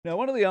Now,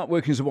 one of the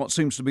outworkings of what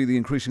seems to be the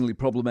increasingly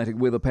problematic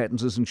weather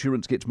patterns is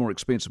insurance gets more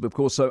expensive, of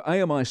course. So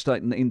AMI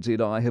State and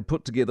NZI have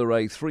put together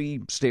a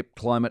three-step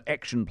climate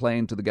action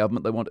plan to the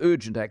government. They want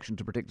urgent action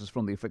to protect us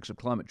from the effects of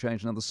climate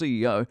change. Now, the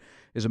CEO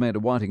is Amanda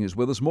Whiting, who's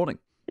with us. Morning.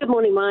 Good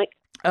morning, Mike.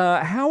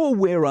 How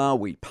aware are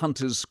we,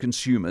 punters,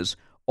 consumers,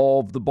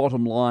 of the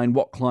bottom line,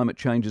 what climate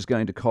change is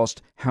going to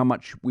cost, how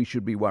much we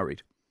should be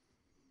worried?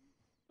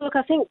 Look,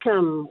 I think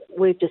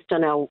we've just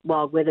done our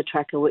wild weather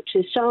tracker, which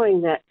is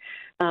showing that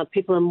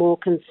people are more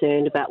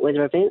concerned about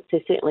weather events.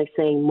 They're certainly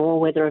seeing more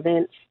weather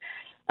events.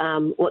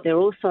 What they're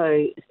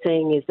also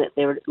seeing is that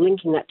they're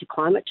linking that to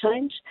climate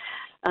change.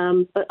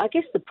 But I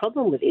guess the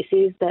problem with this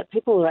is that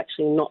people are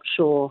actually not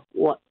sure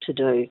what to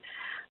do.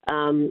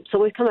 So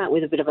we've come out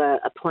with a bit of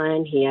a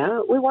plan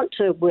here. We want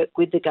to work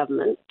with the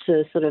government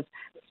to sort of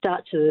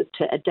start to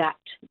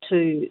adapt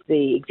to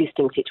the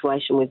existing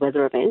situation with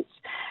weather events.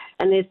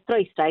 And there's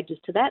three stages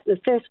to that. The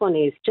first one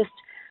is just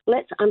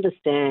let's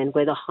understand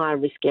where the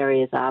high-risk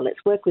areas are.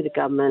 Let's work with the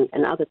government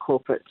and other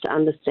corporates to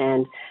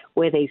understand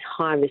where these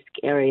high-risk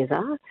areas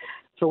are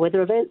for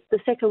weather events. The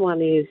second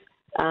one is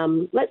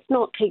let's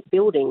not keep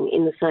building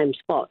in the same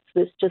spots.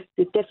 That's just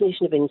the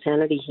definition of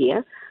insanity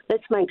here.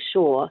 Let's make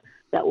sure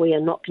that we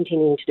are not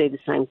continuing to do the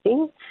same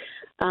thing.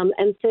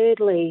 And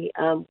thirdly,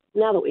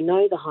 now that we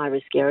know the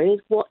high-risk areas,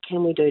 what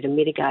can we do to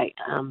mitigate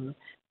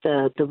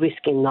the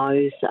risk in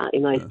those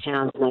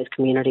towns and those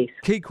communities?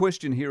 Key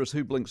question here is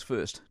who blinks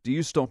first. Do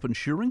you stop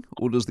insuring,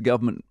 or does the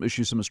government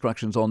issue some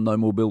instructions on no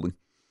more building?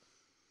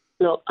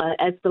 Look,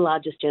 as the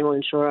largest general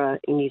insurer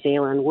in New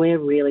Zealand, we're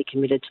really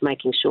committed to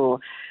making sure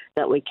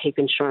that we keep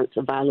insurance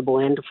available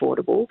and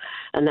affordable,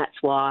 and that's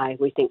why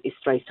we think this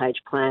three-stage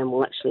plan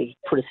will actually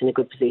put us in a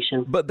good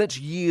position. But that's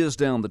years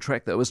down the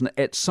track, though, isn't it?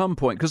 At some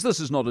point, because this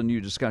is not a new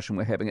discussion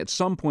we're having, at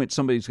some point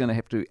somebody's going to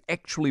have to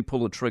actually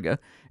pull a trigger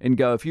and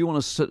go, if you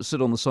want to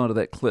sit on the side of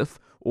that cliff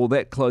or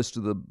that close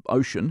to the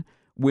ocean,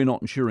 we're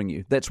not insuring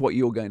you. That's what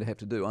you're going to have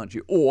to do, aren't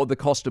you? Or the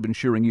cost of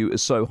insuring you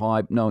is so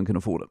high, no one can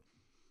afford it.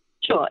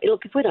 Sure.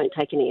 Look, if we don't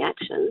take any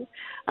action,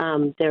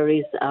 there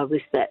is a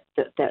risk that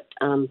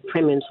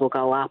premiums will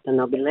go up and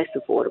they'll be less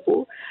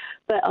affordable.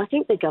 But I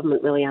think the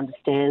government really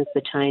understands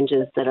the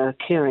changes that are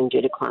occurring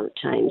due to climate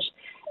change.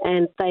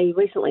 And they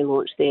recently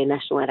launched their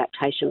National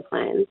Adaptation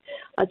Plan.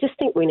 I just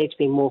think we need to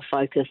be more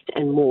focused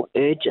and more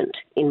urgent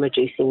in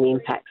reducing the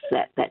impacts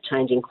that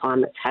changing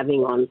climate's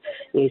having on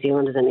New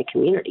Zealanders and their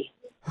community.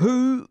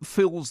 Who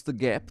fills the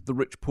gap, the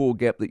rich-poor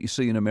gap that you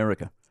see in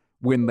America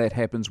when that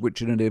happens,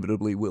 which it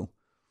inevitably will?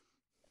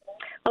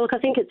 Oh, look, I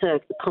think it's a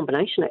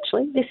combination,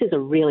 actually. This is a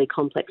really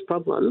complex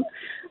problem.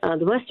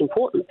 The most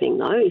important thing,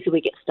 though, is that we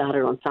get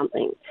started on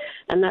something.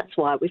 And that's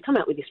why we've come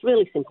out with this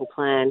really simple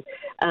plan.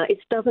 It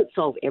doesn't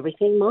solve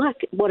everything,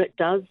 Mike. What it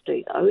does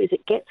do, though, is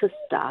it gets us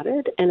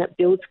started and it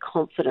builds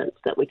confidence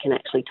that we can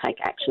actually take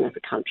action as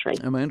a country.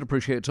 Amanda,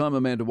 appreciate your time.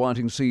 Amanda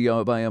Whiting,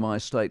 CEO of AMI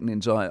State and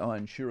NZI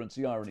Insurance.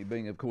 The irony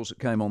being, of course, it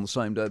came on the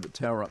same day that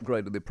Tower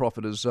upgraded their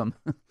profit.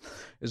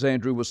 As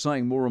Andrew was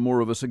saying, more and more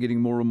of us are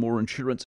getting more and more insurance.